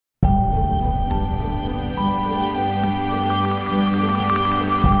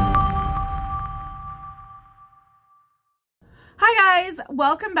Hi guys,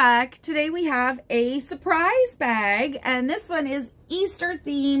 welcome back. Today we have a surprise bag, and this one is Easter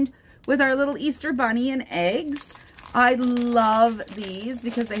themed with our little Easter bunny and eggs. I love these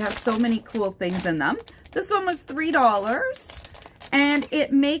because they have so many cool things in them. This one was $3 and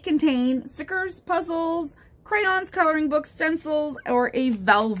it may contain stickers, puzzles, crayons, coloring books, stencils, or a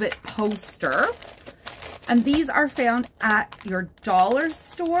velvet poster. And these are found at your dollar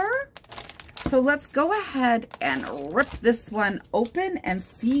store. So let's go ahead and rip this one open and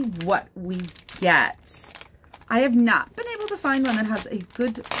see what we get. I have not been able to find one that has a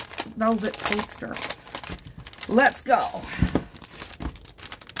good velvet poster. Let's go.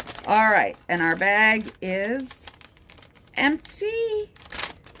 All right, and our bag is empty.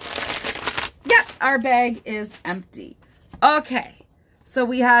 Yep, our bag is empty. Okay, so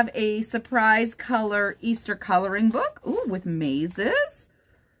we have a surprise color Easter coloring book. Ooh, with mazes.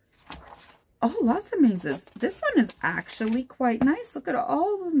 Oh, lots of mazes. This one is actually quite nice. Look at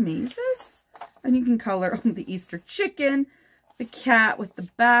all the mazes. And you can color the Easter chicken, the cat with the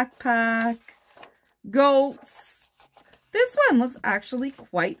backpack, goats. This one looks actually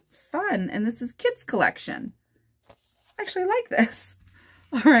quite fun. And this is Kids Collection. I actually like this.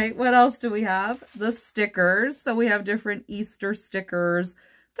 All right, what else do we have? The stickers. So we have different Easter stickers.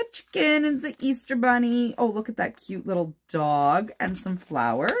 The chicken and the Easter bunny. Oh, look at that cute little dog and some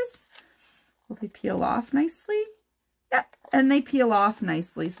flowers. Will they peel off nicely? Yep, and they peel off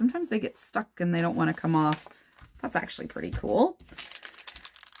nicely. Sometimes they get stuck and they don't want to come off. That's actually pretty cool.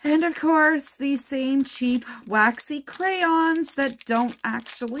 And of course, these same cheap waxy crayons that don't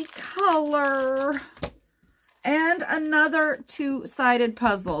actually color. And another two-sided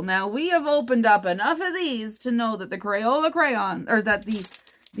puzzle. Now, we have opened up enough of these to know that the Crayola crayon, or that the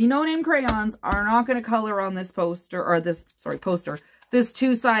no-name crayons are not going to color on this poster, or this, sorry, poster, this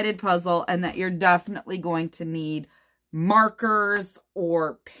two-sided puzzle, and that you're definitely going to need markers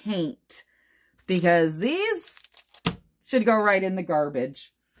or paint, because these should go right in the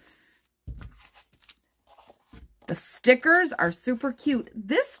garbage. The stickers are super cute.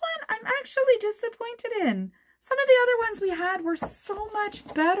 This one I'm actually disappointed in. Some of the other ones we had were so much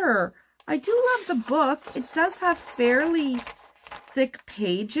better. I do love the book. It does have fairly thick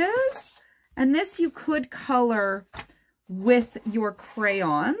pages, and this you could color with your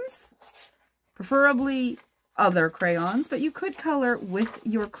crayons, preferably other crayons, but you could color with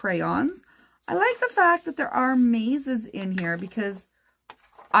your crayons. I like the fact that there are mazes in here because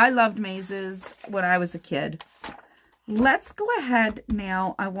I loved mazes when I was a kid. Let's go ahead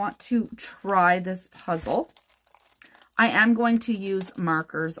now. I want to try this puzzle. I am going to use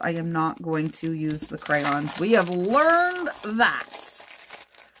markers. I am not going to use the crayons. We have learned that.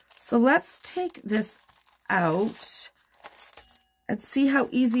 So let's take this out and see how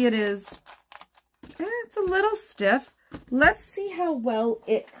easy it is. It's a little stiff. Let's see how well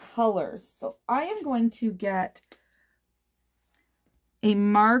it colors. So I am going to get a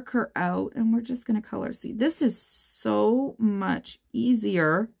marker out and we're just going to color. See, this is so much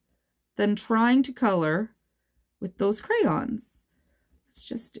easier than trying to color with those crayons. Let's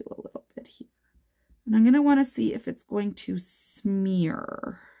just do a little bit here. And I'm going to want to see if it's going to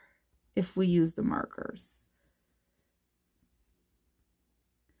smear if we use the markers.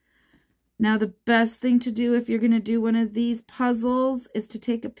 Now, the best thing to do if you're going to do one of these puzzles is to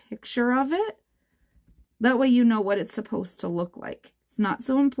take a picture of it. That way you know what it's supposed to look like. It's not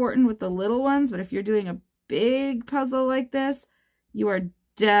so important with the little ones, but if you're doing a big puzzle like this, you are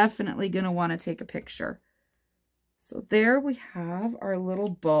definitely going to want to take a picture. So there we have our little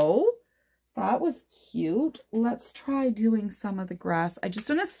bow. That was cute. Let's try doing some of the grass. I just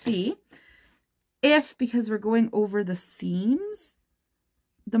want to see if, because we're going over the seams,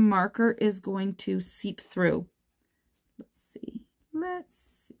 the marker is going to seep through. Let's see.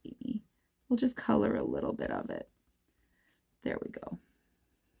 Let's see. We'll just color a little bit of it. There we go.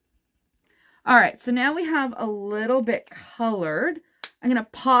 All right, so now we have a little bit colored. I'm going to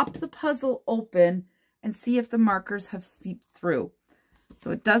pop the puzzle open and see if the markers have seeped through.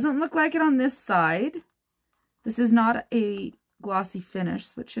 So it doesn't look like it on this side. This is not a glossy finish,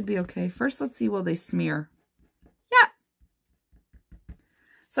 so it should be okay. First, let's see, will they smear? Yeah.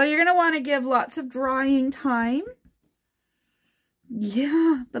 So you're going to want to give lots of drying time.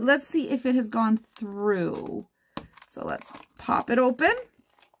 Yeah, but let's see if it has gone through. So let's pop it open.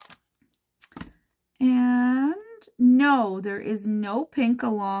 And no, there is no pink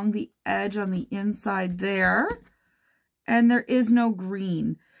along the edge on the inside there. And there is no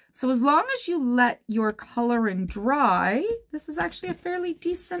green. So as long as you let your coloring dry, this is actually a fairly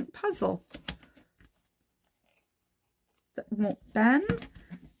decent puzzle. That won't bend.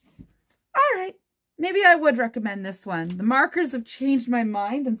 All right, maybe I would recommend this one. The markers have changed my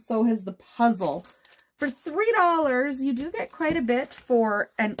mind, and so has the puzzle. For $3, you do get quite a bit for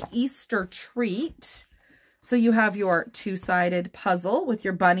an Easter treat. So you have your two-sided puzzle with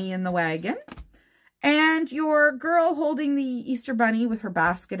your bunny in the wagon, and your girl holding the Easter bunny with her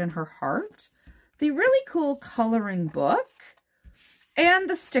basket and her heart, the really cool coloring book, and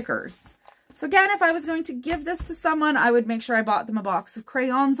the stickers. So again, if I was going to give this to someone, I would make sure I bought them a box of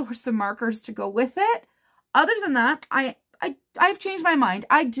crayons or some markers to go with it. Other than that, I've changed my mind.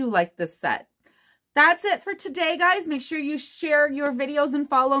 I do like this set. That's it for today, guys. Make sure you share your videos and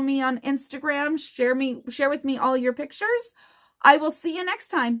follow me on Instagram. Share with me all your pictures. I will see you next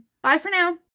time. Bye for now.